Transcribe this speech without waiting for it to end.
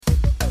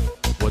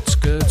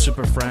good,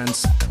 super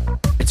friends?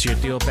 It's your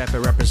Tío Pepe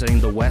representing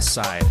the West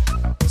Side,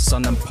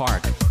 Sunland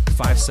Park,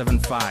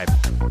 575.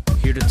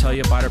 Here to tell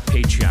you about our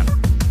Patreon.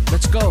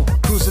 Let's go,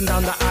 cruising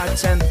down the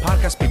I-10,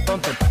 podcast be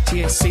bumping,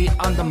 TAC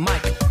on the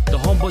mic, the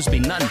homeboys be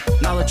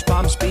nuttin', knowledge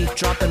bombs be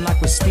dropping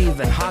like with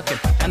Stephen Hawking,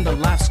 and the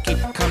laughs keep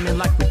coming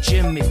like with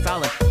Jimmy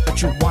Fallon.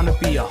 But you wanna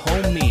be a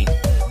homie,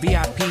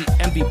 VIP,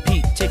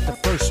 MVP, take the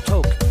first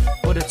toke,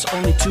 but it's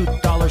only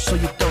 $2 so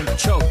you don't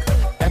choke.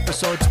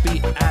 Episodes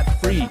be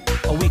ad-free,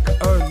 a week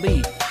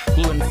early,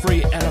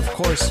 gluten-free, and of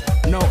course,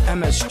 no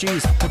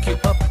MSGs. Hook you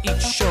up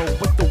each show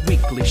with the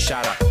weekly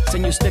shout-out.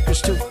 Send you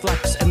stickers to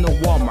Flex in the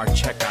Walmart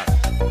checkout.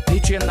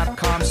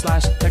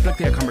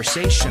 Patreon.com/technically a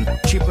conversation.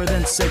 Cheaper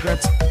than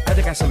cigarettes at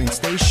the gasoline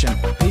station.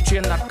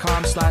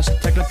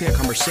 Patreon.com/technically a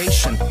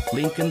conversation.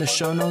 Link in the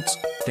show notes.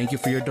 Thank you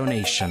for your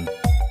donation.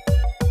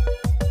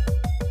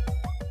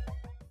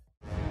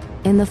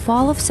 In the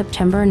fall of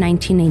September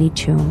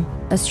 1982,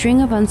 a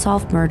string of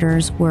unsolved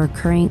murders were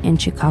occurring in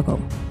Chicago.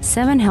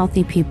 7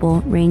 healthy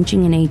people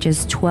ranging in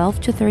ages 12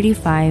 to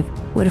 35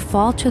 would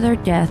fall to their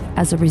death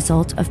as a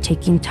result of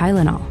taking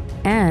Tylenol,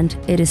 and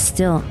it is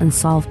still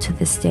unsolved to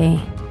this day.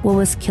 What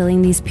was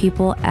killing these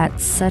people at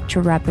such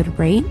a rapid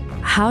rate?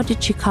 How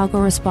did Chicago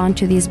respond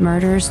to these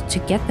murders to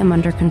get them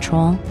under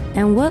control?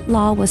 And what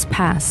law was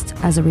passed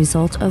as a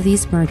result of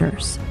these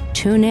murders?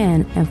 Tune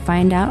in and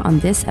find out on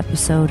this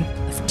episode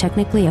of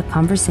Technically a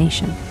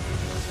Conversation.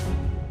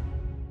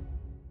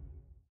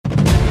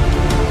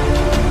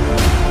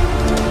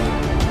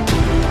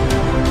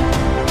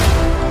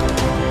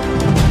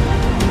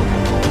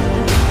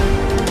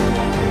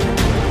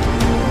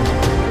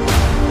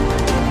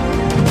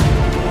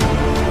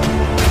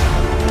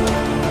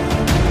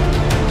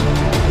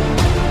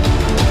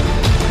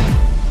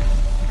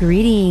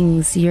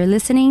 Greetings. You're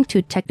listening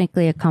to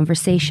Technically a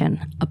Conversation,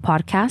 a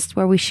podcast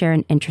where we share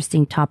an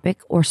interesting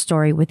topic or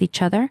story with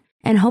each other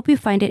and hope you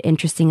find it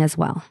interesting as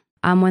well.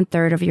 I'm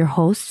 1/3 of your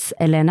hosts,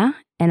 Elena,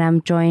 and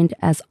I'm joined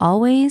as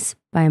always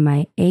by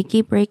my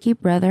achy breaky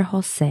brother,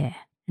 Jose.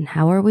 And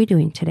how are we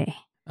doing today?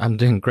 I'm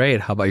doing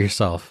great. How about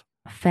yourself?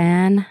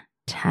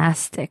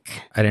 Fantastic.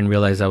 I didn't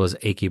realize I was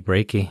achy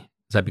breaky.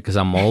 Is that because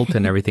I'm old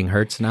and everything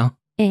hurts now?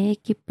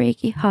 Achy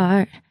breaky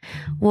heart.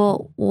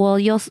 Well,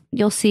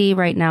 you'll see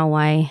right now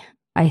why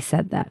I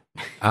said that.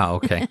 Oh,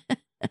 okay.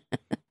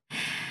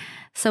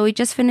 So we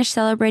just finished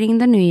celebrating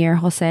the New Year,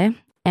 Jose.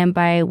 And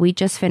by we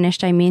just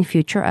finished, I mean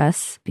future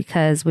us,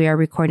 because we are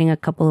recording a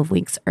couple of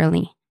weeks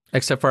early.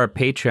 Except for our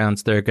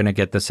Patreons, they're going to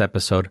get this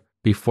episode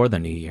before the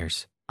New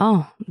Year's.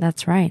 Oh,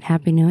 that's right.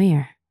 Happy New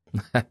Year.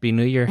 Happy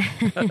New Year.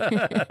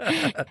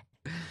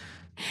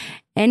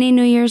 Any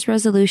New Year's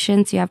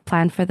resolutions you have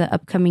planned for the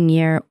upcoming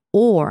year,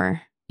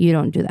 or you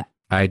don't do that?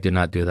 I do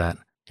not do that.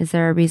 Is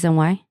there a reason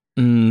why?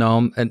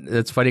 No, and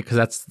it's funny because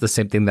that's the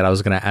same thing that I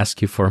was going to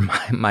ask you for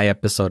my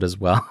episode as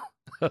well.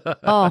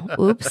 Oh,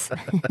 oops.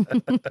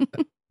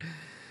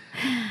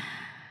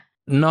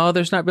 No,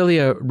 there's not really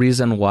a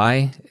reason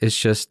why. It's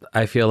just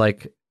I feel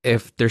like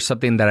if there's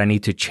something that I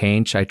need to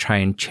change, I try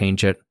and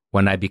change it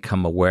when I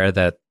become aware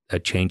that a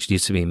change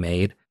needs to be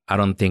made. I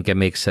don't think it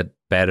makes it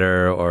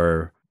better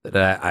or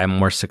that I'm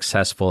more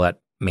successful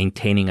at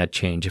maintaining a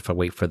change if I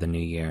wait for the new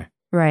year.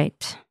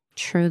 Right.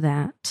 True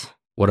that.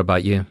 What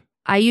about you?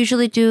 I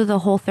usually do the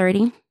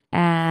Whole30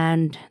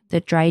 and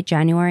the Dry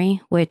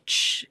January,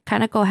 which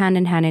kind of go hand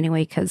in hand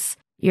anyway, because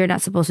you're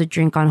not supposed to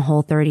drink on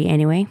Whole30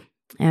 anyway.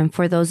 And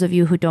for those of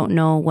you who don't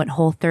know what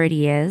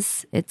Whole30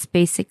 is, it's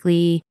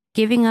basically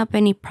giving up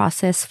any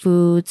processed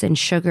foods and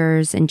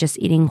sugars and just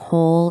eating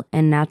whole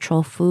and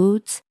natural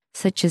foods,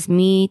 such as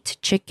meat,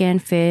 chicken,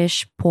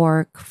 fish,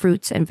 pork,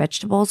 fruits, and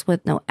vegetables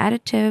with no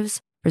additives,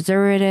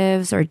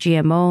 preservatives, or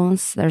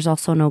GMOs. There's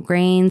also no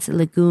grains,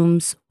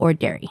 legumes, or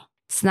dairy.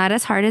 It's not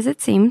as hard as it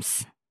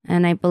seems,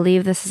 and I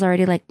believe this is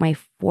already like my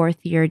 4th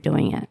year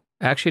doing it.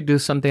 I actually do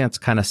something that's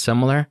kind of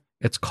similar.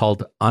 It's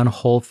called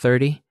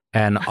Unwhole30,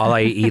 and all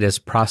I eat is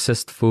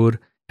processed food,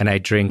 and I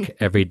drink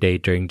every day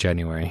during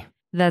January.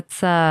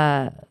 That's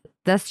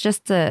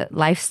just a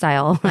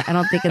lifestyle. I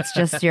don't think it's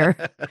just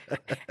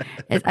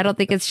I don't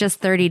think it's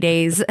just 30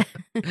 days.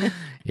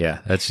 Yeah,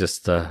 that's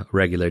just a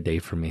regular day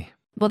for me.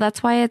 Well,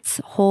 that's why it's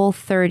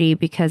Whole30,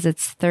 because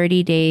it's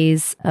 30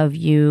 days of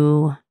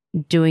you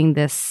doing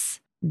this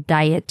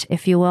diet,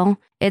 if you will.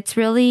 It's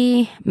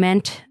really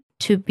meant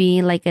to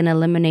be like an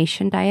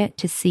elimination diet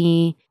to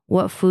see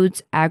what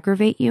foods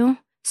aggravate you.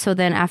 So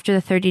then after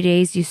the 30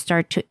 days, you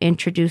start to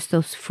introduce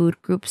those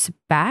food groups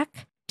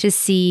back to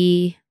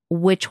see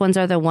which ones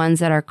are the ones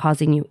that are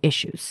causing you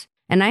issues.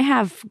 And I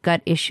have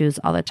gut issues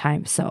all the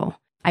time. So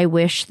I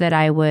wish that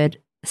I would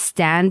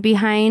stand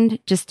behind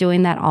just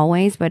doing that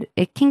always, but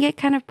it can get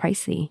kind of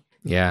pricey.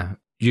 Yeah.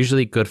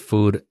 Usually good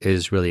food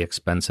is really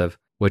expensive,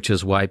 which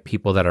is why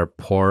people that are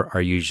poor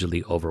are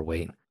usually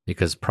overweight,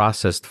 because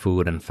processed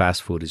food and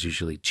fast food is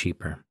usually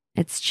cheaper.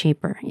 It's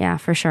cheaper. Yeah,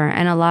 for sure.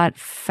 And a lot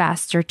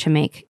faster to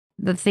make.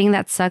 The thing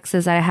that sucks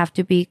is I have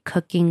to be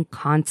cooking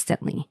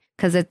constantly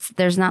because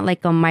there's not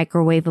like a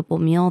microwavable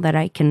meal that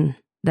I can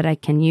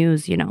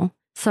use, you know.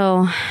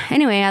 So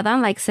anyway,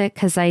 Adan likes it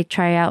because I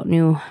try out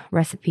new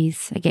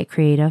recipes. I get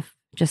creative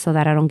just so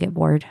that I don't get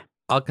bored.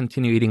 I'll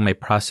continue eating my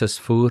processed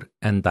food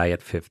and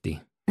Diet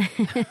 50.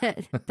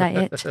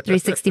 Diet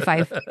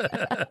 365.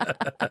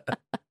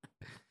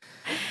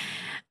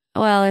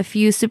 Well, if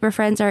you super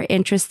friends are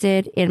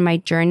interested in my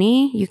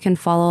journey, you can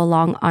follow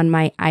along on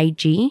my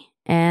IG,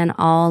 and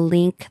I'll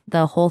link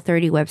the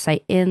Whole30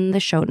 website in the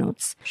show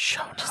notes.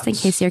 Just in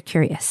case you're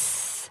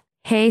curious.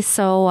 Hey,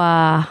 so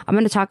I'm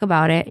going to talk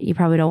about it. You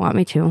probably don't want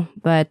me to,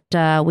 but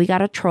we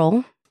got a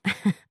troll.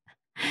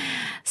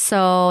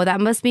 So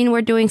that must mean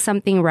we're doing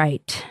something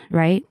right?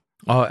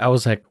 Oh, I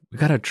was like, we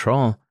got a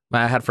troll.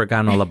 I had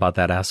forgotten all about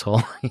that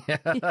asshole.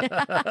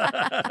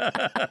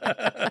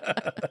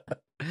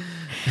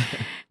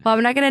 Well,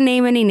 I'm not going to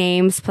name any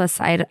names. Plus,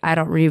 I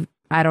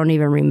don't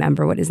even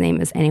remember what his name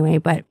is anyway.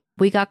 But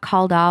we got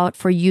called out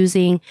for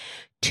using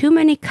too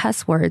many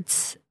cuss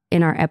words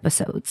in our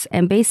episodes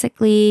and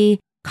basically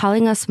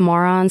calling us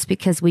morons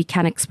because we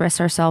can't express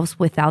ourselves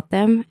without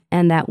them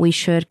and that we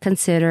should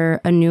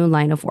consider a new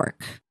line of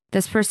work.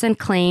 This person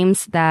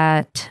claims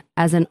that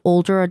as an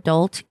older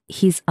adult,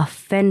 he's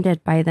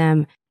offended by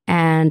them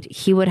and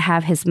he would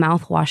have his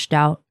mouth washed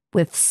out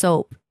with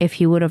soap if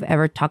he would have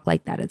ever talked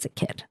like that as a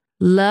kid.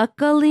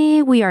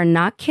 Luckily, we are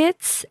not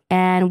kids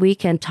and we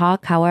can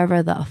talk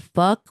however the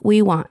fuck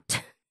we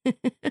want.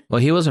 Well,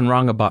 he wasn't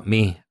wrong about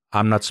me.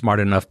 I'm not smart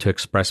enough to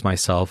express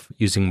myself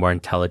using more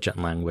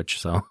intelligent language,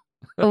 so.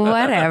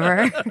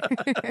 Whatever.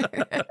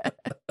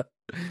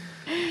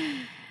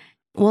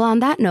 Well, on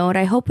that note,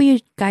 I hope you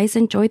guys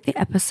enjoyed the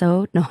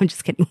episode. No, I'm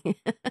just kidding.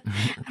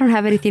 I don't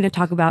have anything to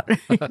talk about.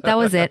 That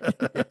was it.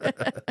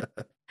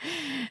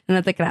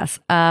 No te creas.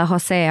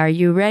 Jose, are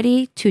you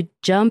ready to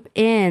jump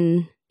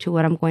in to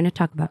what I'm going to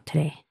talk about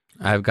today?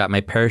 I've got my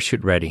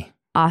parachute ready.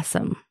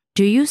 Awesome.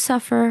 Do you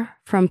suffer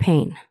from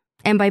pain?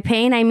 And by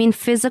pain, I mean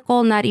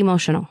physical, not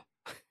emotional.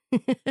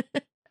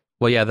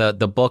 Well, yeah,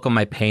 the bulk of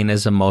my pain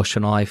is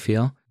emotional, I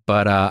feel.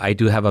 But I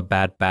do have a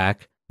bad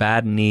back,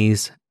 bad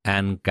knees,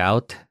 and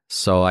gout.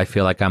 So I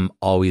feel like I'm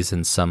always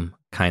in some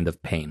kind of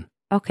pain.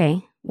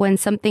 Okay. When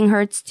something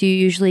hurts, do you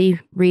usually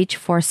reach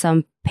for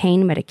some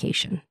pain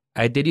medication?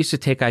 I did used to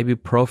take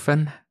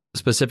ibuprofen,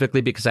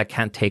 specifically because I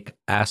can't take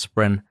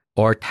aspirin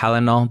or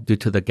Tylenol due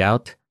to the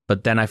gout.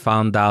 But then I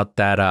found out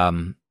that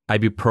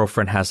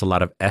ibuprofen has a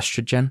lot of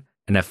estrogen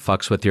and it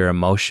fucks with your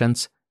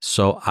emotions.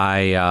 So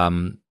I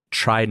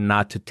try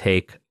not to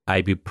take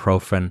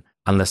ibuprofen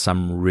unless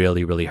I'm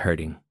really, really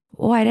hurting.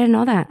 Oh, I didn't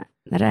know that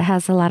it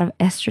has a lot of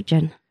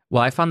estrogen.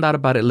 Well, I found out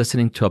about it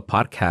listening to a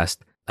podcast.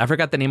 I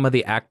forgot the name of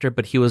the actor,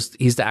 but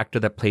he's the actor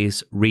that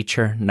plays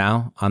Reacher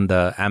now on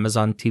the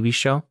Amazon TV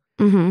show.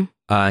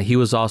 Mm-hmm. He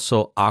was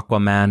also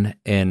Aquaman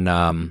in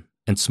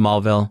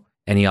Smallville,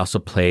 and he also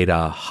played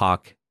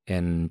Hawk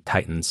in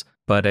Titans.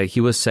 But he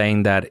was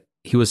saying that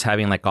he was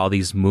having like all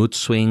these mood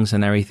swings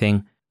and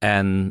everything.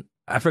 And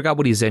I forgot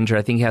what he's injured.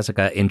 I think he has like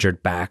an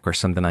injured back or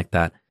something like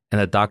that. And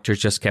the doctors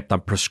just kept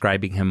on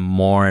prescribing him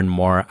more and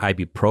more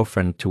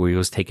ibuprofen to where he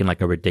was taking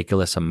like a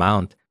ridiculous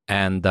amount.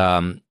 And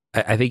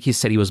I think he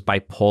said he was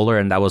bipolar,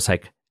 and that was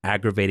like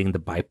aggravating the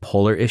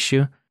bipolar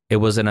issue. It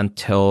wasn't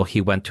until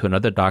he went to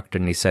another doctor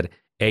and he said,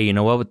 hey, you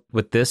know what?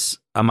 With this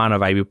amount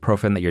of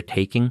ibuprofen that you're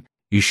taking,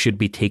 you should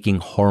be taking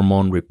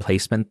hormone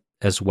replacement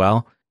as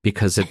well,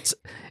 because it's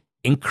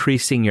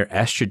increasing your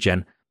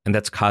estrogen, and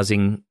that's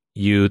causing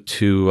you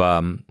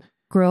to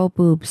grow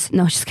boobs.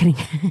 No, just kidding.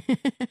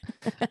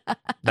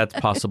 That's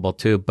possible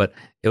too, but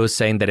it was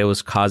saying that it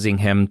was causing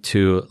him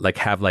to like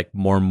have like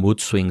more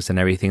mood swings and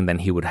everything than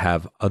he would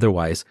have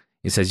otherwise.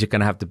 He says you're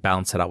gonna have to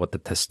balance it out with the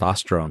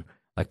testosterone,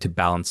 like to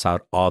balance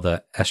out all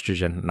the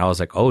estrogen. And I was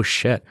like, oh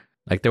shit!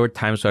 Like there were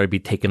times where I'd be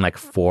taking like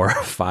 4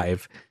 or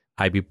 5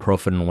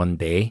 ibuprofen in one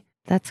day.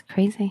 That's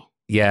crazy.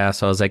 Yeah,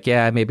 so I was like,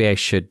 yeah, maybe I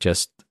should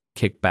just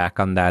kick back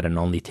on that and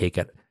only take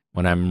it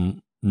when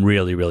I'm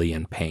really, really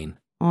in pain.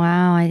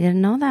 Wow, I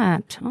didn't know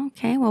that.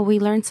 Okay, well, we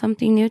learned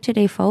something new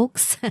today,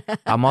 folks.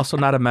 I'm also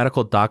not a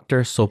medical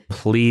doctor, so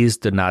please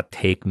do not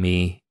take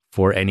me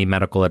for any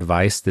medical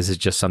advice. This is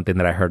just something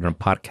that I heard on a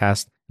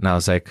podcast. And I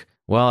was like,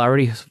 well, I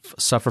already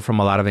suffer from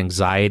a lot of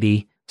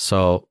anxiety,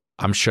 so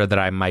I'm sure that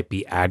I might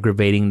be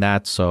aggravating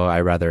that. So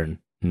I rather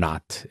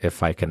not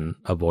if I can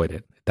avoid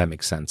it, if that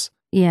makes sense.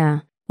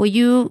 Yeah. Well,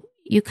 you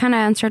kind of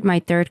answered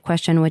my third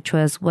question, which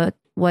was what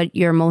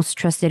your most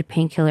trusted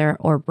painkiller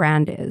or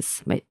brand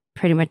is. But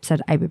pretty much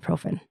said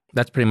ibuprofen.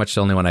 That's pretty much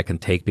the only one I can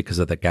take because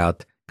of the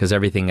gout, because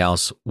everything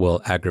else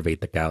will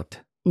aggravate the gout.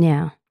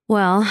 Yeah.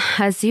 Well,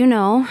 as you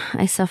know,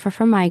 I suffer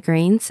from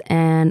migraines,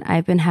 and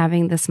I've been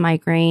having this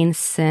migraine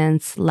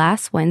since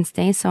last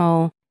Wednesday.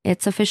 So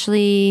it's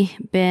officially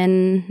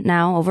been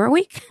now over a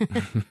week.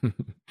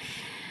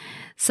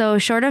 So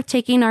short of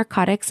taking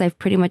narcotics, I've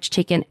pretty much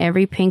taken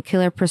every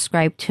painkiller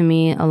prescribed to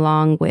me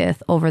along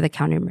with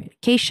over-the-counter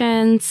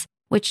medications,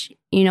 which,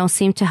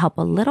 seem to help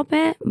a little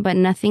bit, but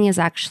nothing is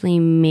actually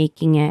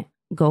making it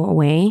go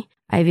away.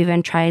 I've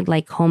even tried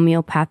like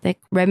homeopathic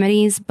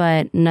remedies,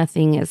 but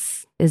nothing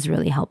is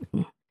really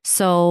helping.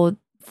 So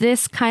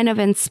this kind of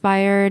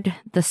inspired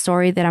the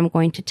story that I'm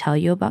going to tell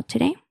you about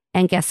today.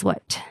 And guess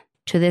what?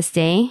 To this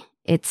day,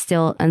 it's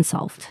still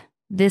unsolved.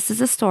 This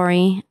is a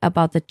story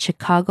about the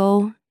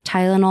Chicago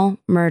Tylenol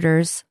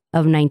Murders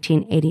of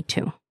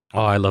 1982.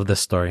 Oh, I love this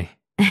story.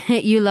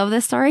 You love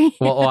this story?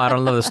 Well, I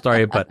don't love the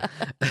story, but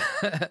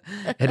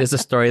it is a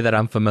story that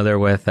I'm familiar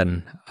with.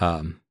 And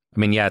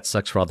it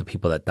sucks for all the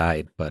people that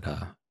died, but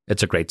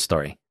it's a great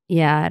story.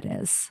 Yeah, it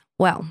is.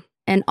 Well,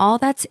 an All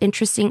That's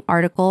Interesting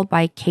article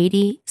by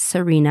Katie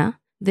Serena.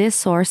 This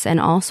source and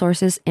all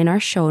sources in our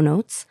show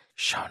notes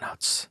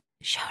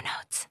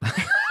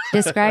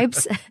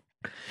describes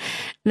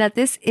that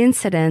this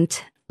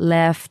incident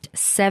left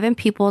 7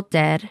 people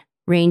dead,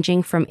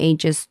 ranging from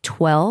ages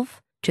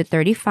 12 to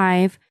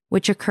 35,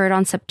 which occurred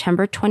on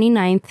September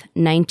 29th,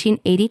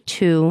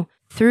 1982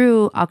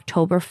 through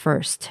October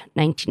 1st,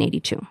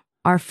 1982.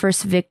 Our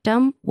first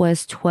victim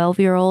was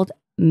 12-year-old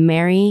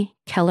Mary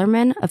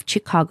Kellerman of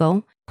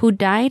Chicago, who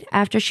died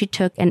after she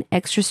took an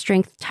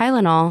extra-strength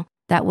Tylenol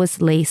that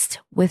was laced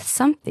with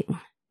something.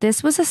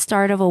 This was the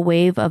start of a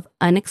wave of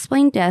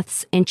unexplained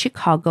deaths in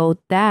Chicago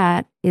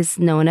that is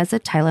known as the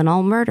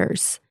Tylenol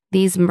Murders.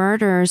 These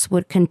murders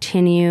would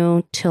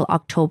continue till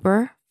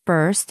October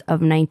 1st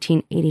of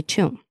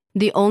 1982.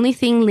 The only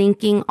thing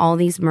linking all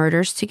these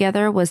murders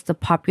together was the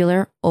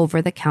popular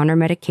over-the-counter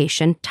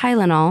medication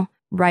Tylenol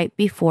right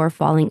before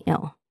falling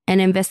ill. An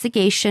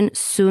investigation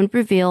soon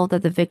revealed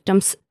that the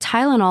victims'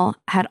 Tylenol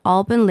had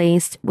all been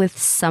laced with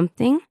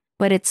something,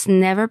 but it's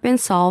never been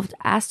solved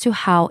as to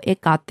how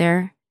it got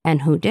there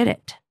and who did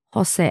it.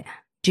 Jose,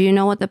 do you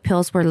know what the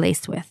pills were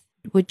laced with?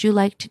 Would you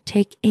like to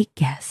take a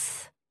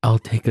guess? I'll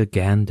take a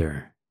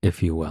gander,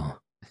 if you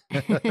will.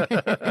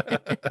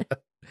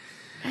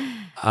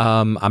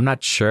 I'm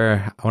not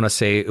sure. I want to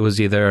say it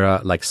was either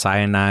like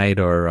cyanide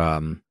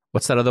or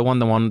what's that other one?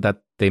 The one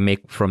that they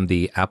make from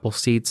the apple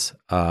seeds.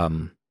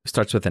 It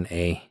starts with an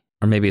A,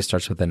 or maybe it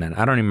starts with an N.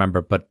 I don't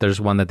remember, but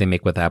there's one that they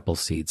make with apple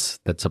seeds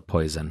that's a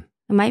poison.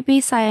 It might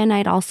be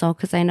cyanide also,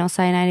 because I know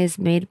cyanide is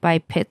made by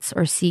pits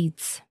or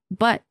seeds.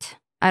 But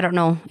I don't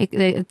know.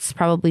 It's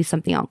probably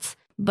something else.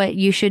 But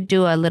you should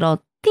do a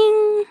little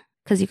ding,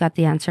 because you got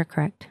the answer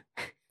correct.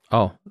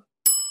 Oh.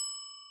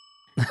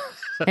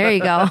 There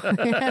you go.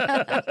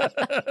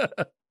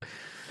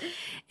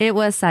 It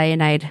was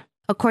cyanide.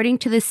 According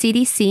to the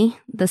CDC,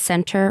 the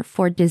Center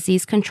for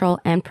Disease Control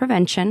and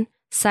Prevention,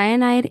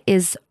 cyanide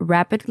is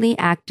rapidly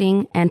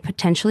acting and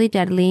potentially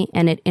deadly,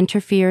 and it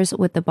interferes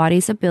with the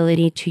body's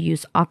ability to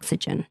use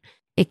oxygen.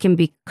 It can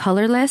be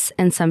colorless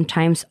and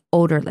sometimes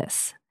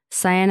odorless.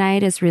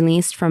 Cyanide is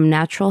released from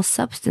natural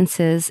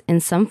substances in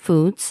some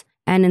foods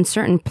and in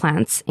certain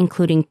plants,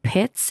 including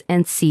pits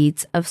and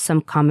seeds of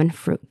some common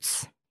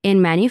fruits.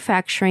 In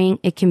manufacturing,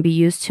 it can be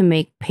used to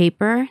make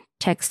paper,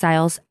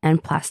 textiles,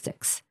 and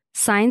plastics.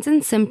 Signs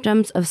and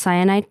symptoms of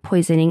cyanide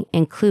poisoning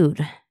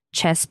include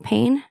chest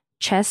pain,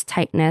 chest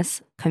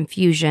tightness,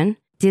 confusion,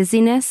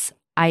 dizziness,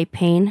 eye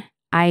pain,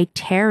 eye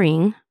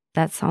tearing.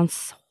 That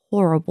sounds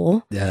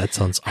horrible. Yeah, that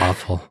sounds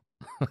awful.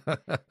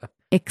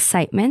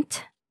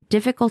 Excitement,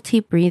 difficulty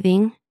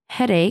breathing,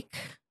 headache,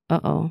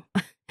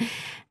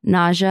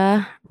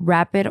 nausea,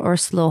 rapid or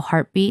slow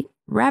heartbeat,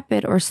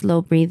 rapid or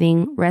slow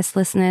breathing,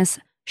 restlessness,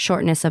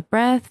 shortness of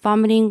breath,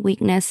 vomiting,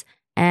 weakness,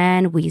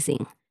 and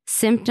wheezing.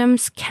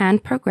 Symptoms can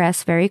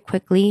progress very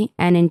quickly,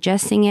 and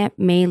ingesting it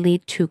may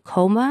lead to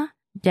coma,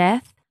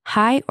 death,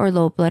 high or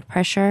low blood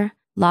pressure,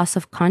 loss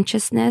of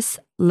consciousness,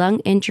 lung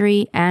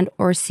injury, and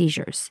or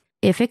seizures.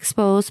 If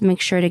exposed,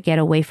 make sure to get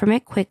away from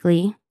it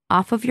quickly,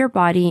 off of your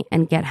body,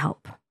 and get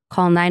help.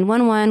 Call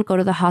 911, go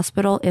to the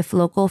hospital if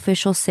local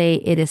officials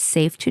say it is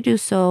safe to do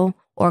so,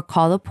 or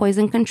call the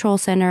Poison Control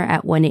Center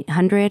at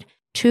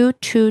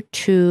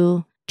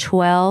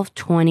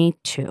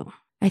 1-800-222-1222.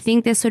 I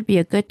think this would be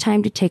a good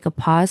time to take a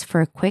pause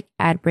for a quick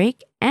ad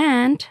break,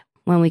 and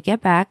when we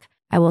get back,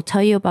 I will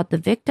tell you about the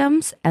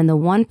victims and the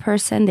one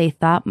person they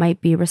thought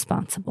might be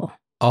responsible.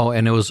 Oh,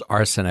 and it was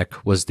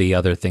arsenic was the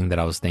other thing that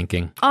I was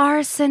thinking.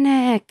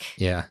 Arsenic!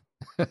 Yeah.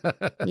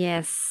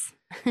 Yes.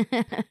 All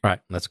right,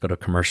 let's go to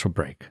commercial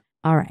break.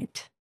 All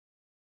right.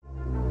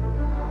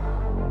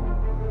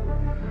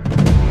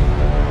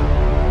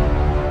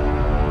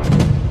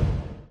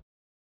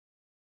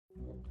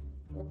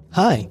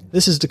 Hi,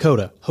 this is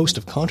Dakota, host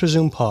of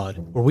ContraZoom Pod,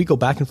 where we go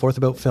back and forth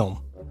about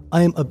film.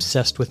 I am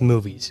obsessed with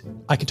movies.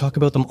 I could talk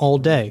about them all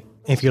day,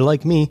 and if you're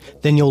like me,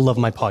 then you'll love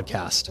my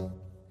podcast.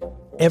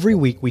 Every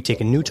week we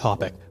take a new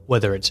topic,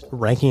 whether it's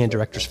ranking a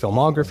director's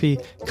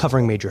filmography,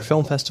 covering major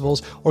film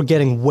festivals, or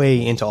getting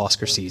way into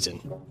Oscar season.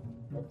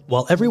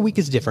 While every week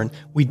is different,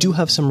 we do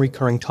have some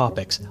recurring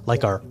topics,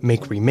 like our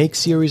Make-Remake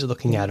series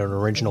looking at an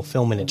original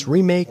film and its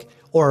remake,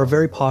 or our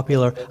very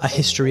popular A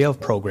History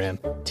Of program,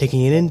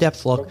 taking an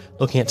in-depth look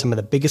looking at some of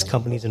the biggest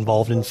companies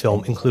involved in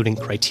film, including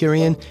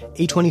Criterion,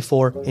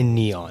 A24, and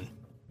Neon.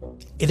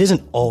 It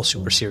isn't all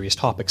super serious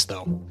topics,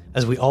 though,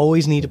 as we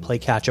always need to play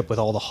catch-up with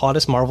all the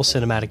hottest Marvel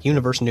Cinematic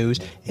Universe news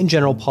and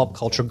general pop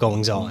culture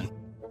goings-on.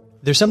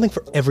 There's something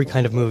for every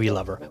kind of movie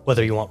lover,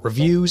 whether you want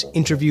reviews,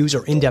 interviews,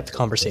 or in-depth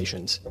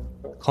conversations.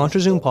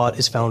 ContraZoom Pod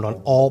is found on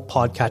all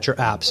podcatcher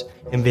apps,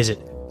 and visit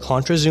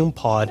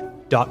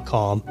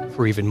ContraZoomPod.com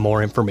for even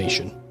more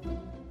information.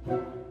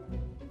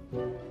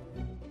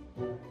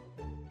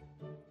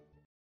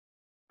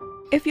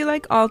 If you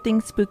like all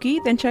things spooky,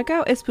 then check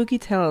out A Spooky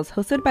Tales,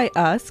 hosted by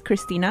us,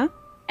 Christina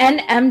and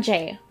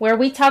MJ, where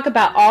we talk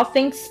about all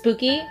things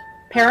spooky,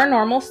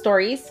 paranormal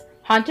stories,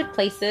 haunted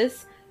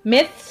places,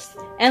 myths,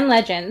 and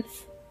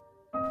legends.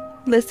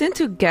 Listen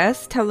to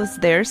guests tell us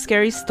their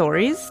scary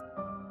stories.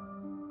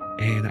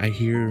 And I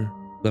hear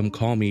them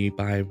call me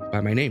by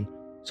my name.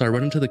 So I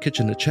run into the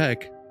kitchen to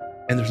check,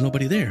 and there's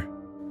nobody there.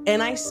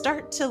 And I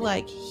start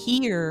to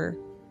hear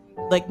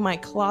my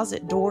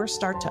closet door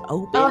start to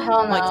open. Oh,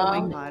 hell no.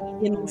 Oh my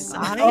God.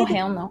 Inside. Oh,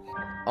 hell no.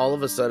 All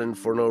of a sudden,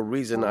 for no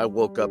reason, I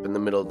woke up in the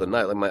middle of the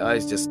night. My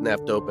eyes just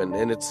snapped open.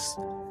 And it's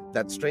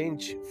that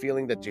strange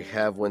feeling that you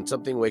have when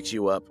something wakes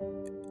you up.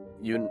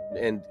 You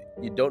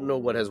don't know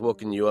what has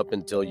woken you up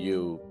until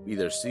you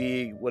either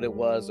see what it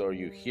was or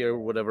you hear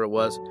whatever it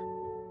was.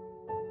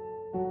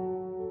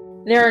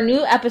 There are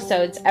new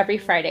episodes every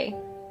Friday.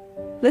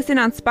 Listen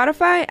on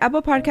Spotify,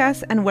 Apple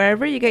Podcasts, and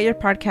wherever you get your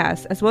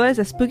podcasts, as well as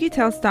at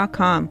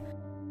spookytales.com.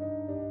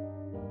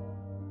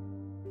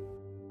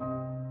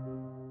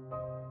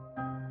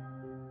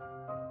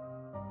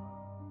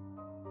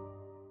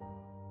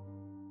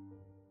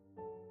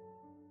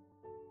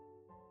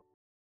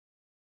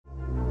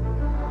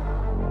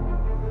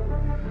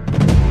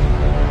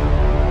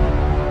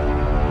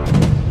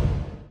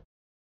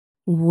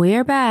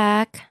 We're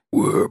back.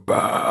 We're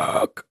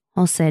back.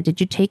 Jose, did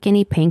you take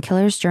any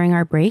painkillers during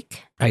our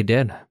break? I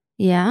did.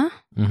 Yeah?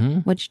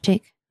 Mm-hmm. What'd you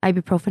take?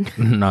 Ibuprofen?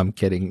 No, I'm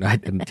kidding. I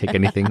didn't take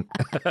anything.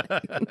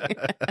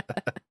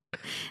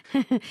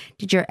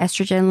 Did your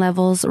estrogen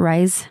levels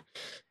rise?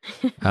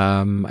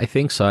 I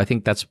think so. I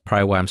think that's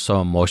probably why I'm so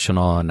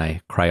emotional and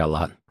I cry a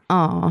lot.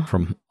 Oh,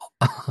 From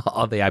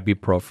all the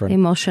ibuprofen.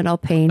 emotional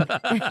pain.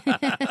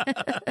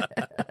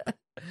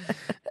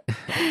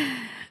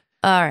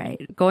 All right,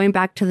 going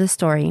back to the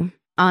story.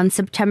 On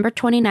September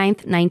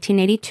 29th,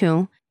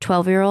 1982,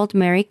 12-year-old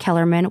Mary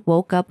Kellerman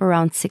woke up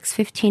around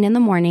 6:15 in the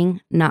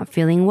morning, not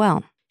feeling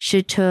well.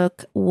 She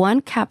took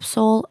one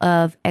capsule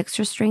of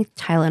extra-strength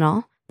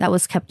Tylenol that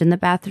was kept in the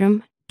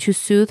bathroom to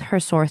soothe her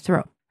sore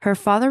throat. Her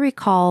father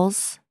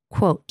recalls,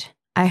 quote,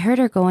 "I heard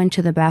her go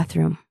into the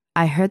bathroom.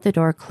 I heard the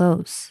door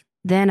close.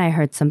 Then I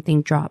heard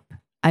something drop.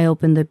 I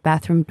opened the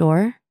bathroom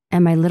door,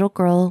 and my little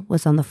girl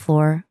was on the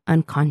floor,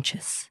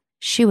 unconscious.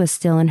 She was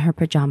still in her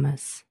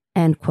pajamas,"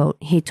 end quote,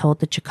 he told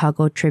the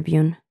Chicago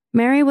Tribune.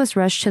 Mary was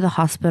rushed to the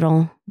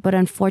hospital, but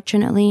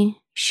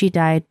unfortunately, she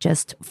died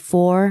just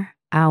 4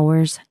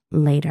 hours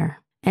later.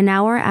 An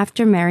hour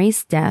after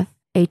Mary's death,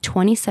 a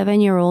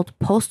 27-year-old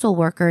postal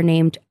worker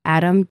named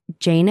Adam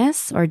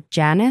Janus,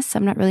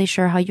 I'm not really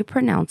sure how you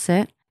pronounce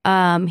it.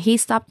 He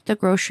stopped at the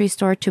grocery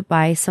store to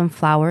buy some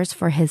flowers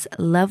for his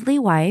lovely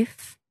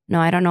wife. No,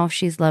 I don't know if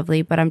she's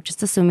lovely, but I'm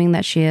just assuming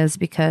that she is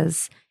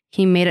because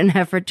he made an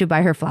effort to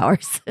buy her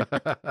flowers.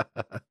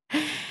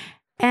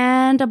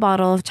 And a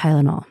bottle of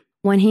Tylenol.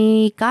 When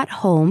he got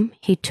home,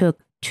 he took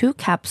 2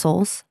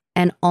 capsules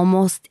and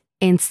almost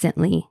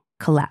instantly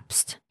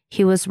collapsed.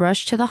 He was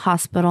rushed to the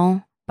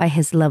hospital by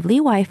his lovely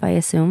wife, I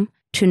assume,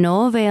 to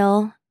no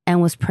avail,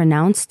 and was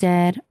pronounced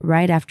dead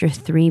right after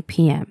 3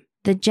 p.m.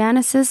 The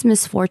Januses'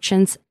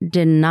 misfortunes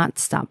did not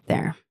stop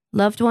there.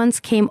 Loved ones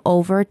came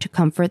over to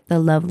comfort the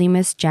lovely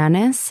Miss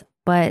Janus,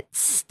 but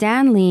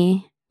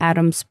Stanley,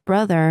 Adam's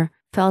brother,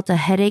 felt a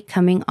headache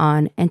coming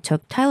on and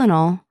took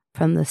Tylenol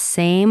from the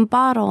same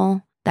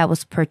bottle that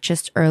was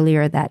purchased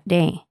earlier that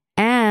day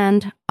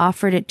and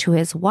offered it to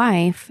his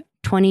wife,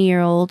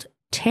 20-year-old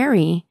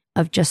Terry,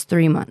 of just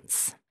 3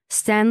 months.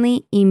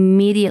 Stanley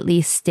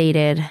immediately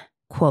stated,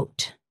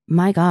 quote,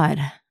 "My God,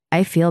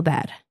 I feel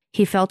bad."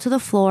 He fell to the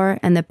floor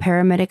and the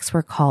paramedics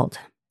were called.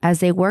 As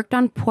they worked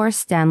on poor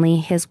Stanley,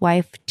 his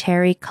wife,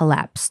 Terry,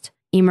 collapsed.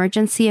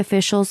 Emergency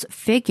officials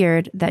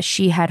figured that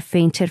she had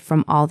fainted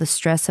from all the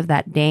stress of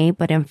that day,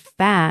 but in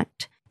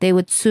fact, they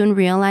would soon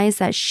realize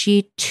that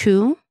she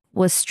too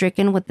was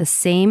stricken with the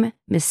same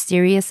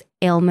mysterious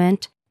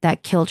ailment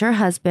that killed her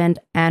husband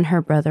and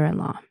her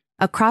brother-in-law.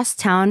 Across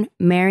town,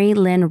 Mary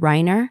Lynn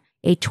Reiner,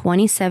 a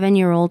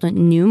 27-year-old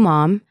new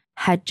mom,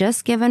 had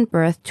just given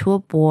birth to a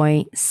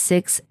boy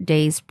 6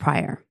 days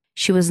prior.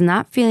 She was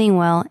not feeling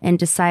well and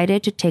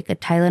decided to take a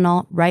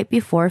Tylenol right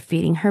before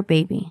feeding her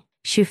baby.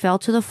 She fell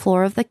to the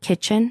floor of the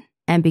kitchen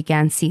and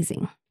began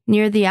seizing.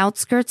 Near the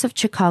outskirts of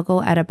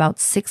Chicago at about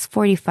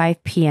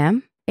 6:45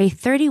 p.m., a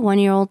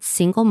 31-year-old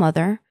single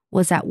mother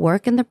was at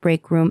work in the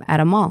break room at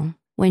a mall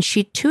when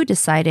she too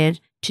decided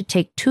to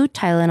take 2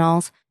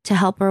 Tylenols to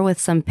help her with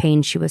some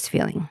pain she was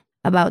feeling.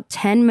 About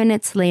 10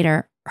 minutes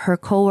later, her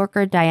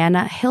coworker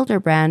Diana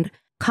Hildebrand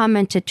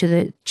commented to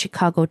the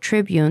Chicago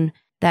Tribune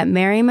that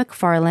Mary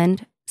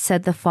McFarland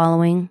said the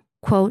following,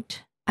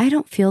 quote, "I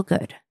don't feel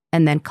good,"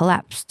 and then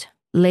collapsed.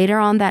 Later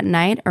on that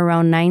night,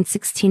 around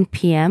 9:16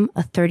 p.m.,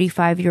 a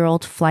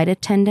 35-year-old flight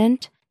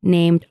attendant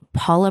named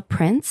Paula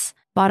Prince,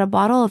 bought a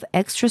bottle of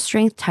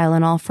extra-strength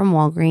Tylenol from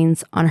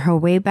Walgreens on her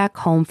way back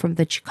home from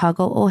the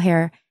Chicago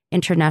O'Hare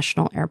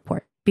International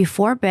Airport.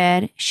 Before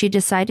bed, she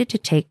decided to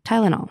take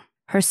Tylenol.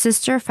 Her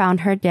sister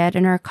found her dead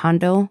in her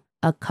condo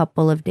a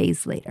couple of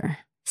days later.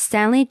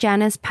 Stanley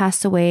Janus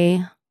passed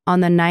away on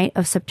the night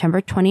of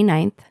September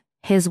 29th.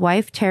 His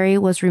wife, Terry,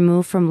 was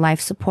removed from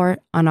life support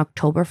on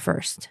October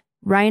 1st.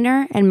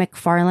 Reiner and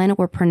McFarland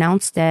were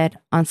pronounced dead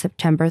on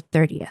September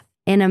 30th.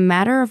 In a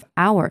matter of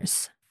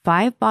hours,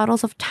 5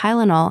 bottles of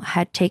Tylenol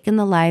had taken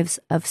the lives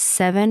of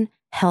 7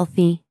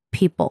 healthy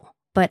people.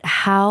 But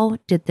how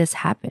did this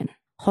happen?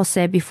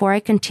 Jose, before I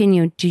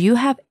continue, do you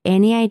have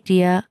any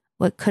idea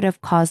what could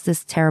have caused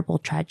this terrible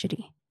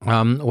tragedy?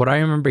 What I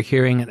remember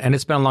hearing, and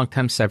it's been a long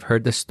time since I've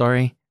heard this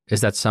story, is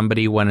that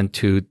somebody went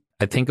into,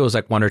 I think it was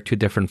like 1 or 2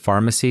 different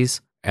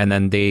pharmacies, and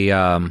then they,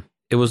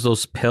 it was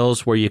those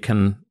pills where you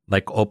can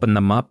like open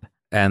them up,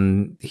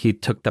 and he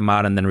took them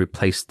out and then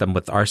replaced them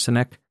with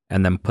arsenic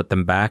and then put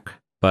them back.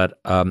 But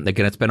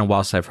again, it's been a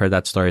while since I've heard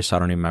that story, so I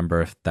don't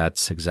remember if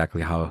that's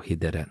exactly how he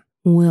did it.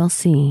 We'll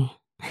see.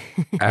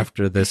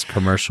 After this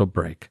commercial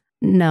break.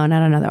 No,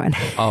 not another one.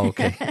 Oh,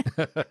 okay.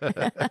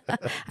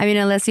 I mean,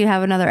 unless you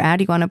have another ad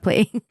you want to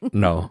play.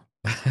 No.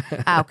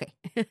 Okay.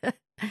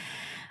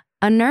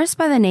 A nurse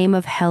by the name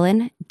of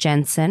Helen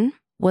Jensen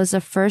was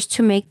the first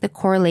to make the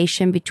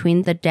correlation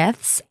between the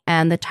deaths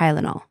and the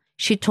Tylenol.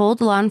 She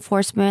told law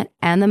enforcement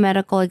and the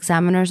medical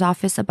examiner's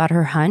office about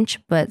her hunch,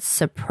 but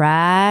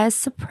surprise,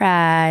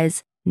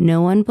 surprise,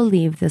 no one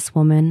believed this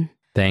woman.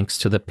 Thanks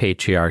to the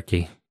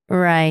patriarchy.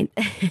 Right.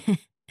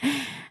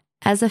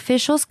 As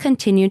officials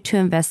continued to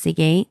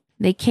investigate,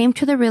 they came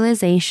to the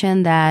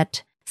realization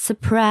that,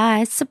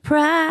 surprise,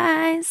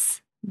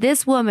 surprise,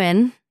 this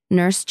woman,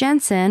 Nurse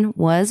Jensen,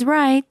 was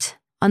right.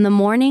 On the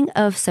morning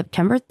of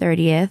September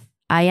 30th,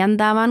 ahí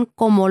andaban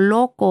como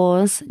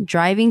locos,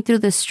 driving through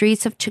the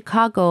streets of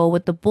Chicago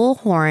with the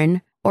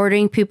bullhorn,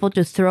 ordering people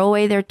to throw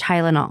away their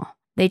Tylenol.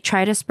 They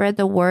tried to spread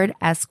the word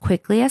as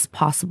quickly as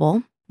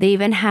possible. They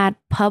even had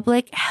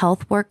public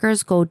health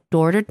workers go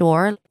door to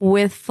door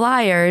with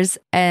flyers,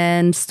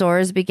 and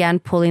stores began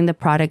pulling the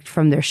product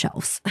from their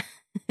shelves.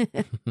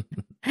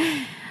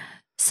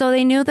 So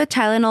they knew the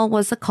Tylenol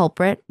was the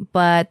culprit,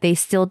 but they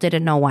still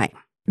didn't know why.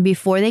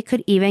 Before they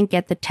could even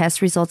get the test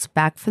results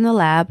back from the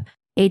lab,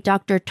 a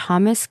Dr.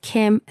 Thomas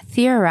Kim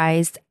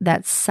theorized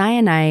that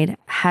cyanide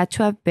had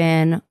to have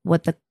been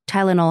what the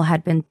Tylenol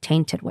had been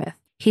tainted with.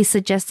 He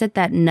suggested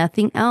that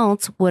nothing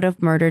else would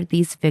have murdered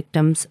these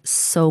victims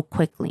so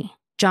quickly.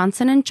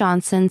 Johnson &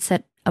 Johnson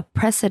set a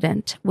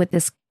precedent with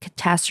this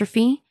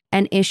catastrophe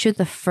and issued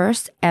the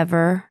first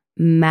ever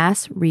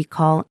mass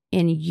recall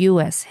in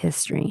U.S.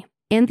 history.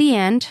 In the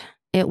end,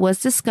 it was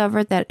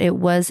discovered that it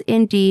was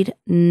indeed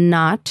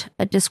not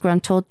a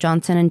disgruntled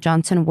Johnson &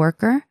 Johnson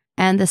worker,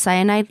 and the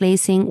cyanide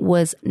lacing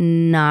was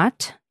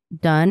not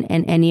done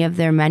in any of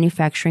their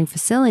manufacturing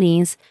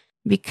facilities,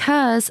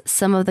 because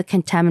some of the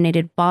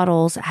contaminated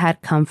bottles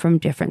had come from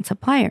different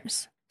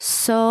suppliers.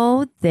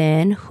 So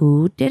then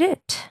who did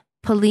it?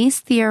 Police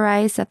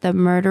theorized that the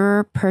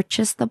murderer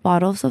purchased the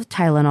bottles of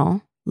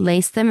Tylenol,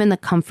 laced them in the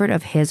comfort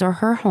of his or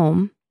her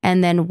home,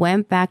 and then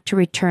went back to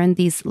return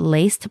these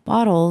laced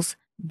bottles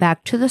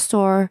back to the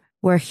store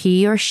where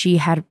he or she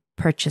had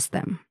purchased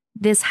them.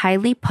 This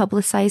highly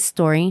publicized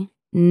story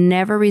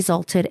never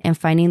resulted in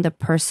finding the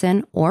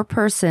person or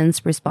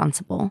persons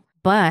responsible.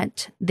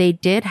 But they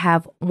did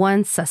have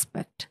one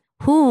suspect,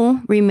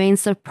 who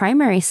remains the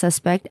primary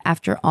suspect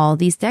after all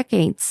these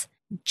decades,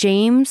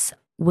 James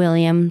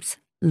Williams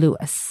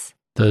Lewis.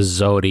 The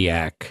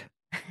Zodiac.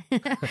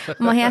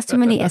 Well, he has too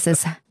many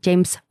S's.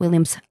 James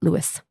Williams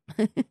Lewis.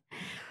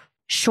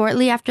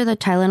 Shortly after the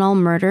Tylenol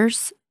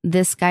murders,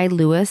 this guy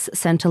Lewis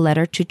sent a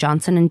letter to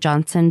Johnson &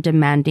 Johnson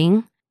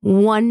demanding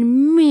 $1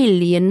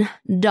 million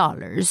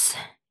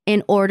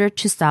in order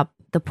to stop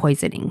the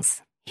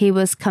poisonings. He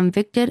was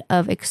convicted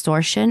of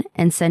extortion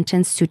and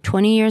sentenced to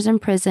 20 years in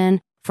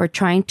prison for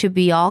trying to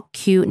be all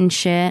cute and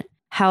shit.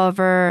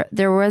 However,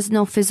 there was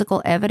no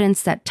physical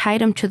evidence that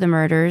tied him to the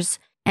murders,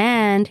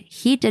 and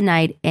he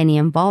denied any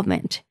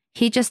involvement.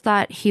 He just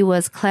thought he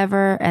was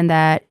clever and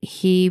that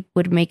he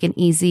would make an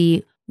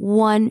easy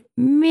 $1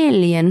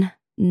 million.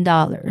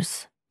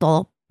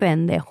 Todo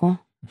pendejo.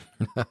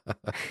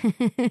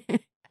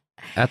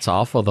 That's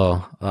awful,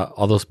 though.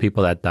 All those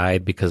people that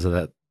died because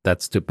of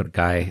that stupid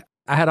guy.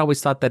 I had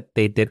always thought that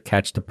they did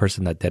catch the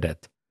person that did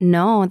it.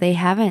 No, they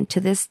haven't. To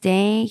this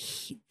day,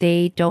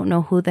 they don't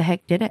know who the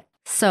heck did it.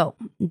 So,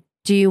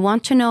 do you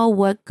want to know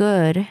what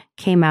good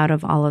came out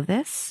of all of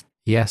this?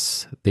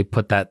 Yes, they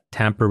put that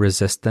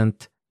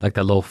tamper-resistant, like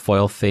that little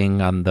foil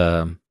thing on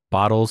the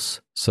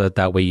bottles, so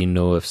that way you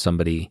know if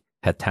somebody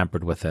had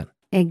tampered with it.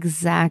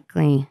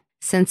 Exactly.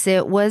 Since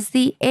it was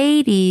the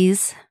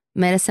 80s,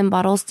 medicine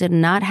bottles did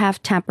not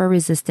have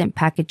tamper-resistant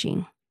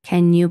packaging.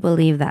 Can you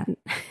believe that?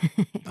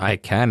 I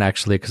can,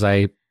 actually, because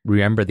I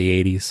remember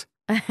the 80s.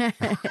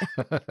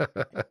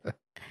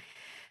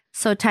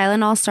 So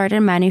Tylenol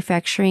started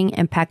manufacturing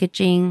and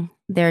packaging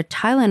their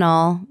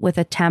Tylenol with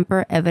a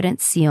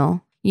tamper-evident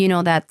seal You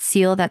know, that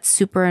seal that's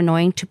super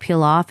annoying to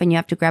peel off and you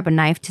have to grab a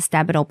knife to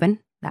stab it open?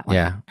 That one.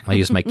 Yeah, I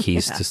use my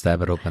keys to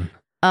stab it open.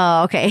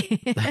 Oh, okay.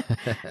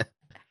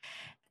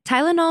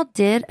 Tylenol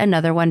did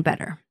another one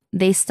better.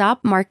 They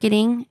stopped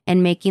marketing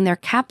and making their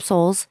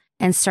capsules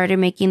and started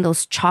making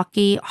those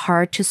chalky,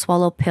 hard to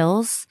swallow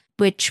pills,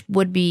 which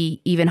would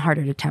be even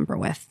harder to tamper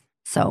with.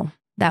 So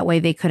that way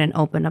they couldn't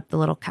open up the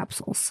little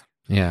capsules.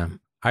 Yeah,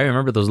 I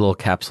remember those little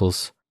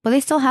capsules. But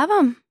they still have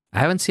them. I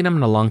haven't seen them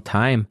in a long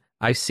time.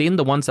 I've seen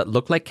the ones that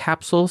look like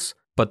capsules,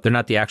 but they're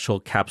not the actual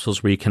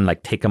capsules where you can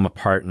like take them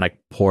apart and like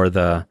pour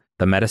the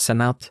medicine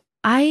out.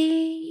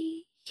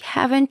 I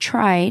haven't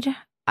tried.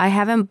 I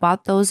haven't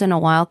bought those in a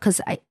while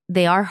because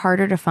they are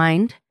harder to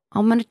find.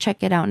 I'm going to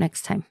check it out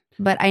next time.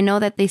 But I know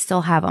that they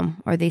still have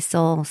them or they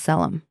still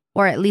sell them,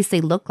 or at least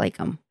they look like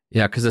them.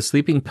 Yeah, because the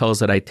sleeping pills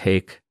that I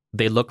take,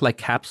 they look like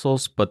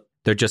capsules, but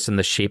they're just in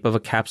the shape of a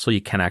capsule.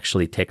 You can't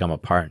actually take them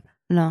apart.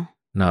 No,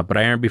 but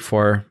I remember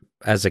before,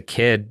 as a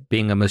kid,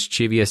 being a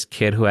mischievous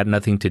kid who had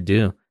nothing to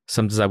do,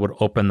 sometimes I would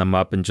open them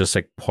up and just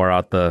like pour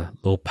out the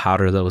little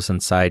powder that was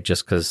inside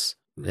just because,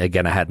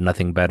 again, I had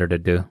nothing better to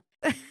do.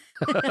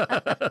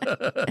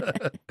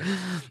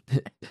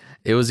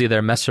 It was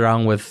either mess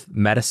around with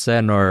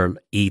medicine or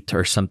eat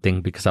or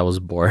something because I was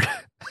bored.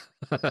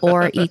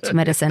 Or eat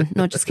medicine.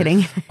 No, just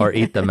kidding. Or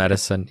eat the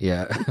medicine.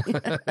 Yeah.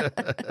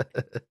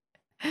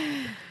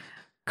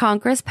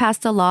 Congress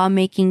passed a law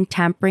making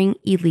tampering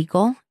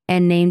illegal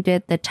and named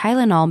it the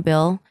Tylenol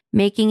bill,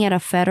 making it a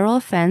federal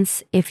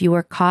offense if you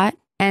were caught.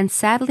 And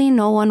sadly,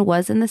 no one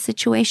was in the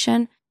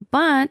situation,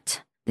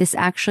 but this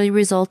actually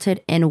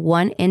resulted in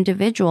one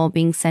individual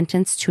being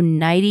sentenced to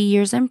 90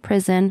 years in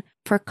prison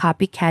for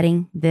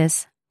copycatting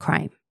this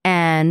crime.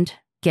 And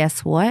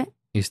guess what?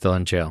 He's still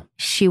in jail.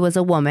 She was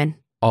a woman.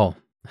 Oh.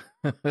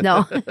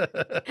 No.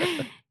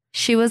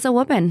 She was a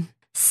woman.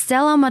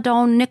 Stella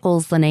Madone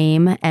Nichols the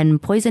name,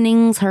 and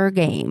poisoning's her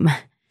game.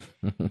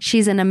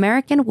 She's an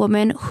American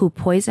woman who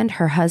poisoned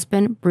her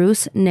husband,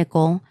 Bruce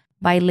Nichol,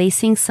 by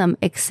lacing some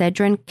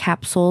Excedrin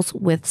capsules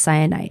with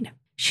cyanide.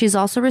 She's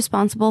also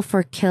responsible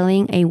for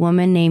killing a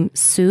woman named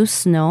Sue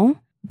Snow,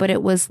 but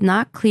it was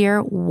not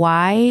clear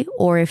why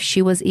or if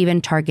she was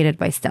even targeted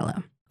by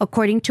Stella.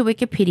 According to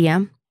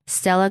Wikipedia,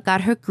 Stella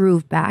got her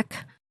groove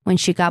back when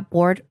she got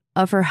bored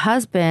of her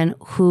husband,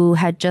 who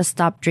had just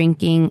stopped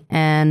drinking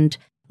and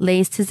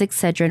laced his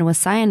Excedrin with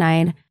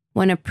cyanide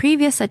when a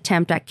previous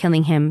attempt at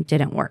killing him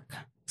didn't work.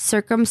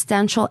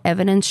 Circumstantial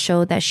evidence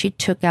showed that she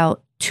took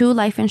out 2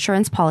 life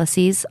insurance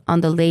policies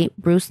on the late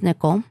Bruce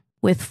Nichol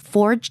with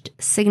forged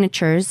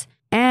signatures,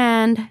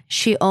 and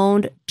she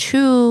owned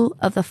 2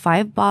 of the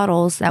 5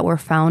 bottles that were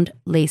found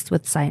laced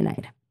with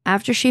cyanide.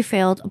 After she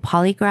failed a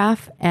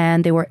polygraph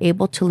and they were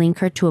able to link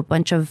her to a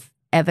bunch of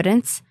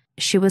evidence,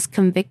 she was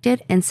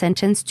convicted and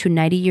sentenced to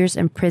 90 years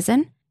in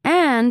prison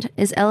and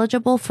is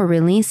eligible for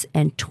release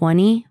in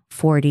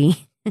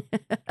 2040.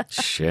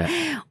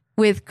 Shit.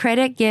 With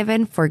credit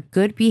given for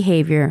good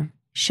behavior,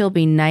 she'll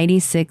be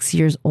 96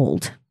 years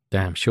old.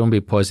 Damn, she won't be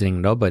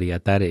poisoning nobody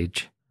at that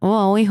age.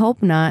 Well, we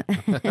hope not.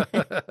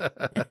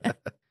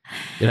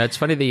 It's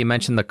funny that you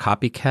mentioned the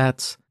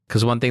copycats,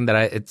 because one thing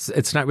that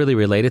it's not really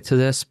related to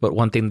this, but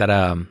one thing that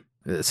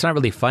it's not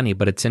really funny,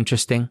 but it's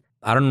interesting.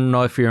 I don't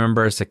know if you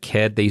remember as a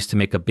kid, they used to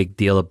make a big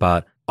deal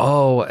about,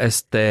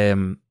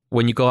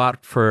 when you go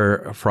out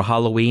for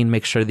Halloween,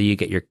 make sure that you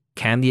get your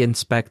candy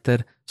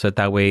inspected so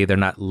that way they're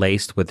not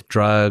laced with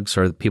drugs,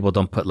 or people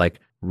don't put like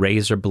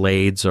razor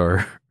blades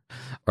or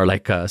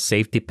like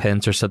safety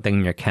pins or something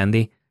in your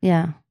candy.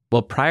 Yeah.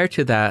 Well, prior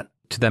to that,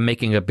 to them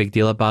making a big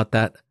deal about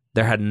that,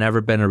 there had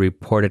never been a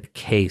reported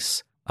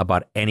case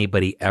about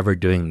anybody ever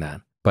doing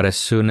that. But as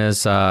soon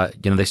as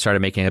they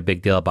started making a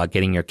big deal about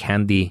getting your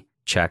candy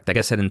checked, I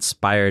guess it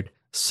inspired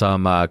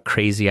some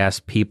crazy ass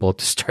people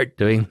to start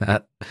doing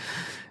that.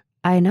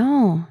 I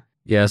know.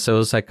 Yeah, so it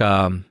was like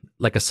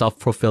a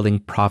self-fulfilling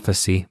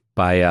prophecy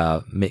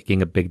by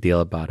making a big deal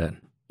about it.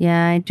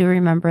 Yeah, I do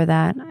remember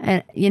that.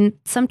 And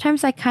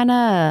sometimes I kind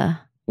of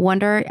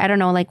wonder, I don't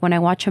know, like when I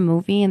watch a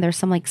movie and there's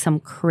some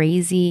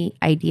crazy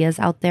ideas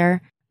out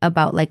there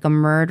about like a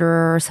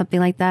murder or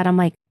something like that, I'm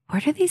like, where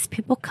do these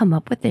people come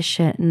up with this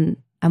shit? And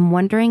I'm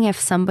wondering if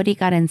somebody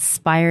got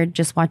inspired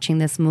just watching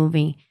this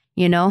movie,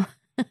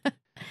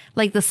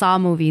 like the Saw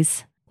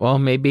movies. Well,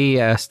 maybe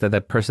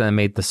the person that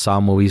made the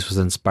Saw movies was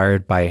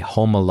inspired by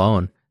Home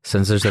Alone,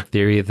 since there's a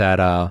theory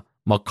that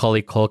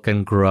Macaulay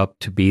Culkin grew up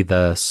to be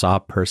the Saw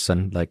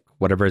person, like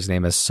whatever his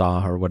name is,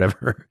 Saw or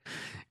whatever,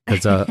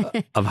 because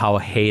of how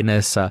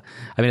heinous.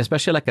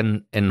 Especially like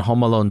in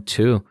Home Alone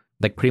 2,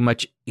 like pretty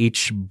much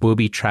each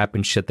booby trap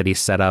and shit that he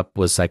set up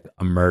was like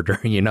a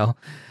murder,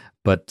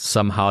 but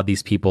somehow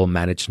these people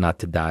managed not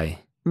to die.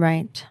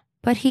 Right.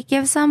 But he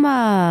gives them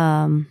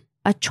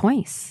a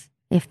choice.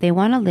 If they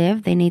want to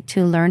live, they need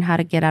to learn how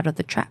to get out of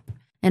the trap.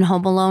 In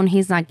Home Alone,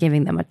 he's not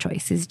giving them a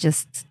choice. He's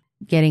just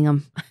getting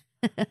them.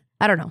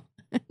 I don't know.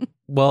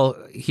 Well,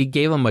 he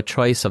gave them a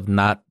choice of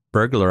not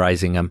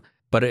burglarizing them.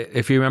 But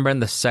if you remember in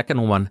the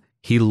second one,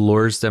 he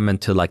lures them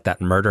into like that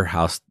murder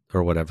house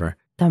or whatever.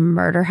 The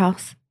murder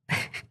house?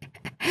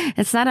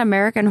 It's not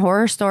American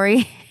Horror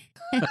Story.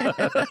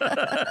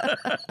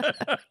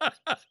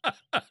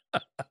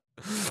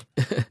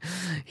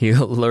 He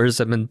lures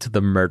him into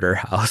the murder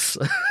house.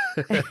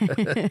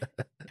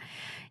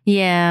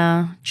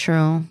 Yeah,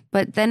 true.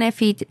 But then if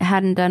he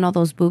hadn't done all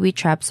those booby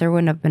traps, there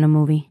wouldn't have been a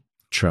movie.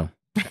 True.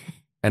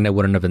 And it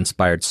wouldn't have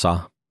inspired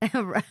Saw.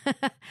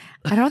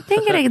 I don't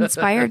think it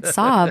inspired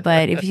Saw,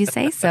 but if you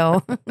say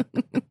so.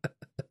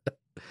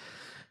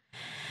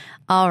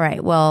 All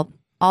right. Well,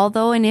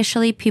 although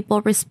initially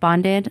people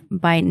responded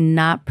by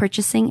not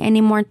purchasing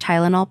any more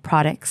Tylenol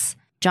products,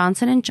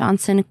 Johnson &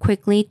 Johnson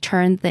quickly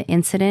turned the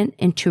incident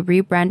into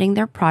rebranding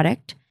their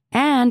product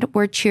and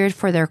were cheered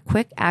for their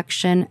quick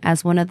action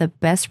as one of the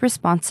best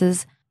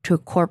responses to a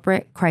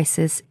corporate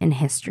crisis in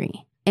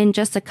history. In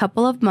just a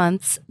couple of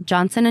months,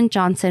 Johnson &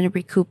 Johnson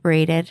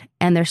recuperated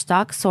and their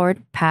stock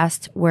soared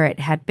past where it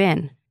had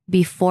been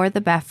before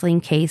the baffling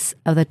case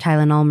of the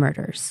Tylenol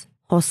murders.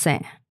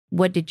 Jose,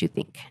 what did you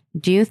think?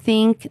 Do you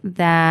think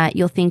that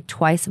you'll think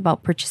twice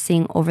about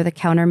purchasing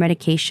over-the-counter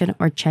medication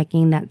or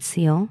checking that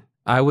seal?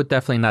 I would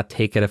definitely not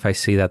take it if I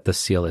see that the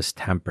seal is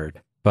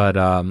tempered. But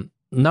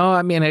no,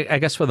 I mean, I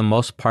guess for the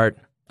most part,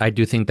 I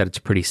do think that it's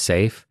pretty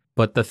safe.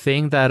 But the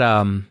thing that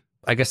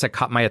I guess that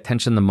caught my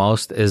attention the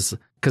most is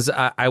because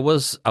I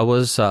was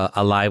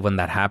alive when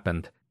that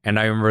happened. And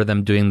I remember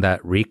them doing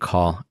that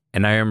recall.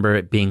 And I remember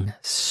it being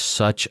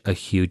such a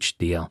huge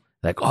deal.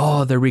 Like,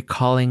 oh, they're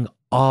recalling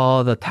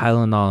all the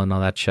Tylenol and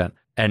all that shit.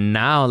 And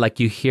now, like,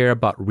 you hear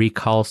about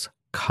recalls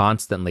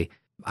constantly.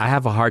 I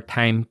have a hard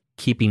time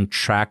keeping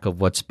track of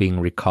what's being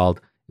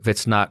recalled. If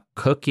it's not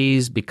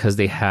cookies because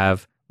they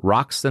have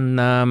rocks in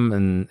them,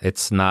 and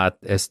it's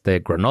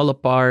the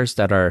granola bars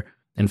that are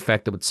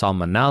infected with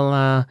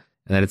salmonella,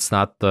 and it's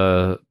not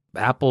the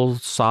apple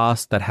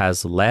sauce that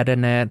has lead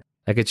in it.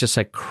 Like, it's just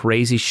like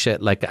crazy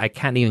shit. Like, I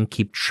can't even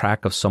keep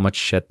track of so much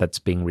shit that's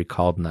being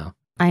recalled now.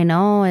 I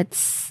know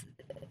it's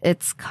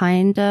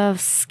kind of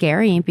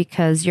scary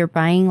because you're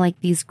buying like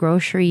these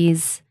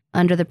groceries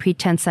under the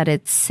pretense that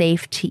it's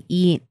safe to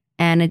eat.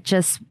 And it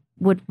just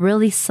would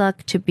really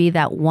suck to be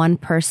that one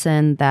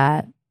person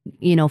that,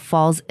 you know,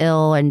 falls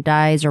ill and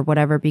dies or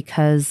whatever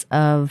because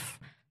of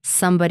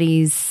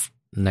somebody's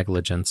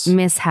negligence,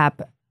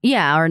 mishap.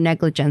 Yeah. Or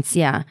negligence.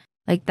 Yeah.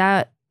 Like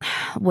that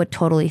would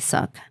totally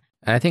suck.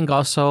 I think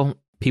also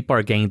people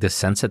are getting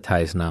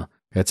desensitized now.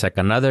 It's like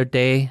another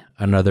day,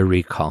 another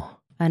recall.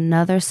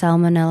 Another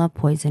salmonella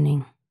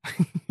poisoning.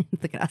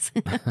 Look at us.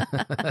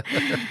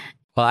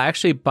 Well, I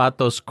actually bought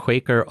those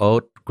Quaker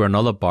Oat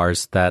granola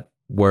bars that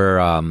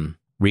were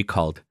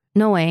recalled.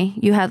 No way.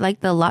 You had like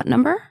the lot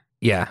number?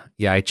 Yeah,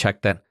 I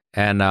checked that.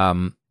 And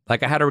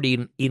like I had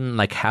already eaten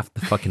like half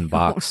the fucking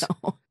box. Oh,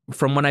 no.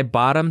 From when I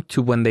bought them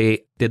to when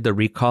they did the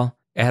recall,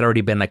 it had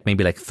already been like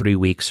maybe like 3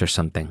 weeks or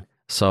something.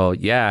 So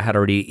yeah, I had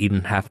already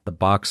eaten half the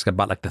box. I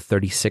bought like the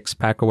 36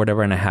 pack or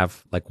whatever, and I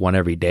have like one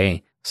every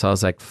day. So I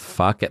was like,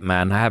 fuck it,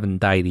 man. I haven't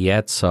died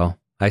yet, so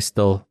I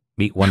still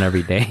eat one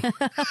every day.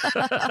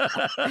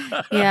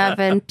 You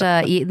haven't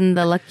eaten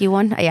the lucky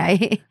one?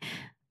 Yeah.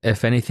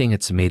 If anything,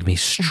 it's made me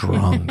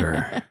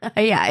stronger.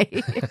 Yeah.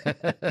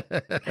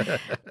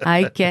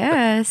 I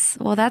guess.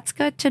 Well, that's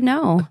good to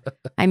know.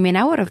 I mean,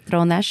 I would have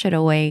thrown that shit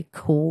away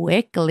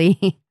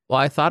quickly. Well,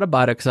 I thought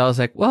about it because I was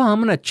like, well,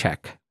 I'm going to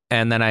check.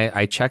 And then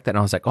I checked it and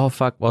I was like, oh,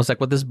 fuck. Well, I was like,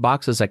 well, this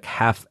box is like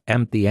half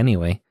empty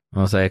anyway.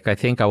 I was like, I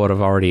think I would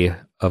have already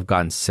have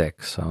gotten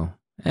sick. So,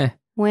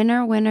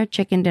 Winner,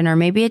 chicken dinner.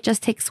 Maybe it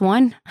just takes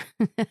one.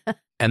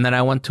 And then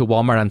I went to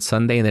Walmart on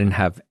Sunday and they didn't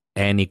have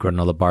any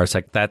granola bars.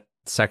 Like that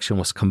section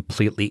was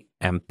completely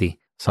empty.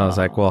 So I was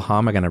like, well, how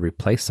am I going to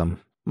replace them?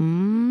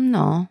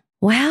 No.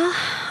 Well,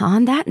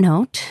 on that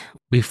note.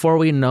 Before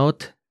we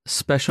note,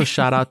 special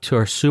shout out to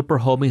our super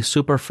homie,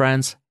 super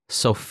friends,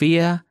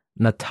 Sophia,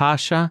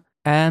 Natasha,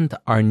 and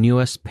our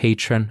newest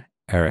patron,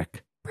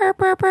 Eric. Burr,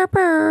 burr, burr,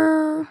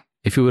 burr.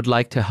 If you would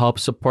like to help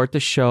support the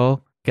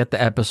show, get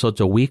the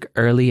episodes a week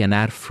early and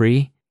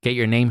ad-free, get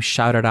your name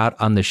shouted out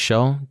on the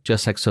show,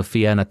 just like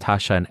Sophia,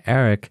 Natasha, and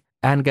Eric,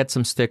 and get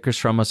some stickers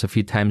from us a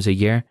few times a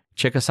year,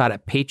 check us out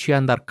at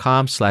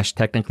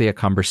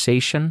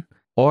patreon.com/technicallyaconversation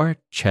or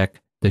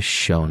check the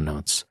show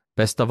notes.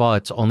 Best of all,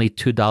 it's only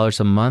 $2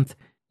 a month.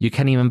 You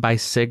can't even buy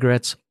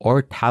cigarettes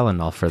or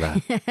Tylenol for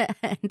that.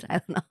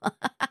 Tylenol.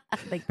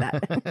 Like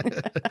that.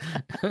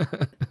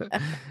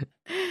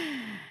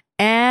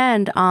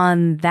 And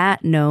on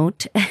that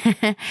note,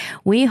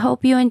 we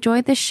hope you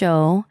enjoyed the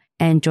show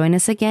and join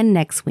us again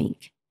next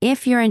week.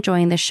 If you're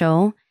enjoying the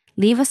show,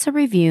 leave us a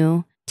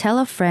review, tell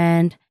a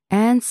friend,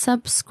 and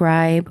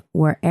subscribe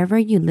wherever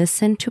you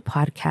listen to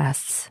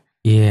podcasts.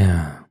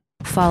 Yeah.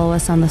 Follow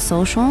us on the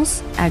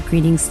socials at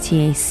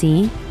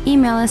GreetingsTAC.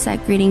 Email us at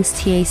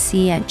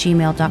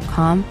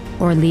greetingstac@gmail.com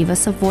or leave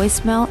us a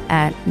voicemail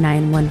at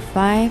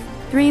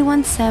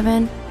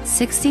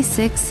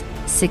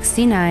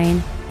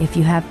 915-317-6669 if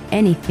you have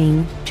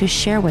anything to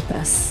share with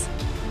us.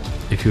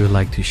 If you would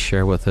like to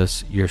share with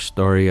us your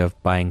story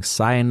of buying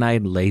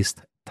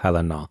cyanide-laced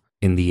Tylenol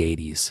in the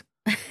 80s.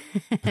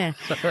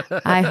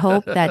 I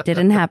hope that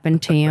didn't happen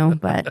to you,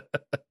 but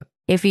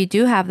if you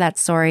do have that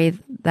story,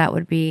 that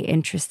would be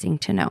interesting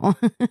to know.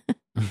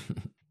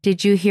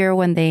 Did you hear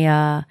when they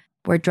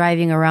were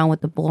driving around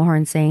with the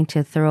bullhorn saying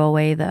to throw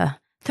away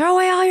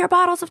all your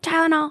bottles of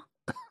Tylenol?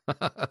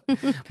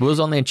 It was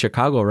only in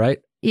Chicago, right?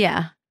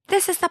 Yeah.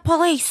 This is the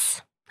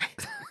police.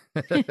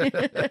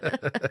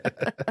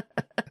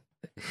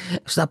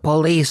 It's the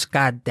police,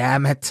 God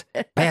damn it.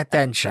 Pay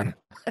attention.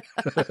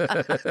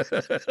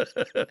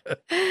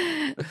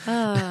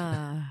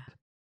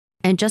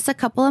 In just a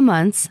couple of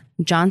months,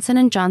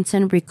 Johnson &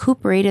 Johnson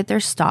recuperated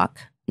their stock.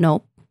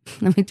 Nope.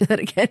 Let me do that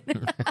again.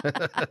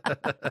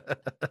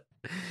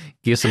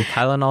 Give some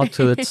Tylenol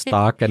to its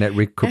stock and it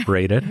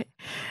recuperated.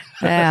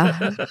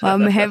 Yeah.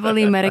 I'm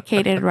heavily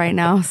medicated right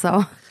now,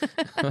 so.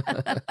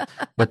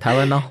 With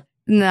Tylenol?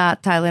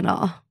 Not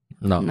Tylenol.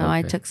 No, okay.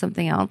 I took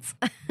something else.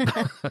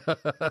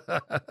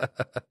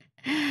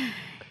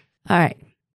 All right.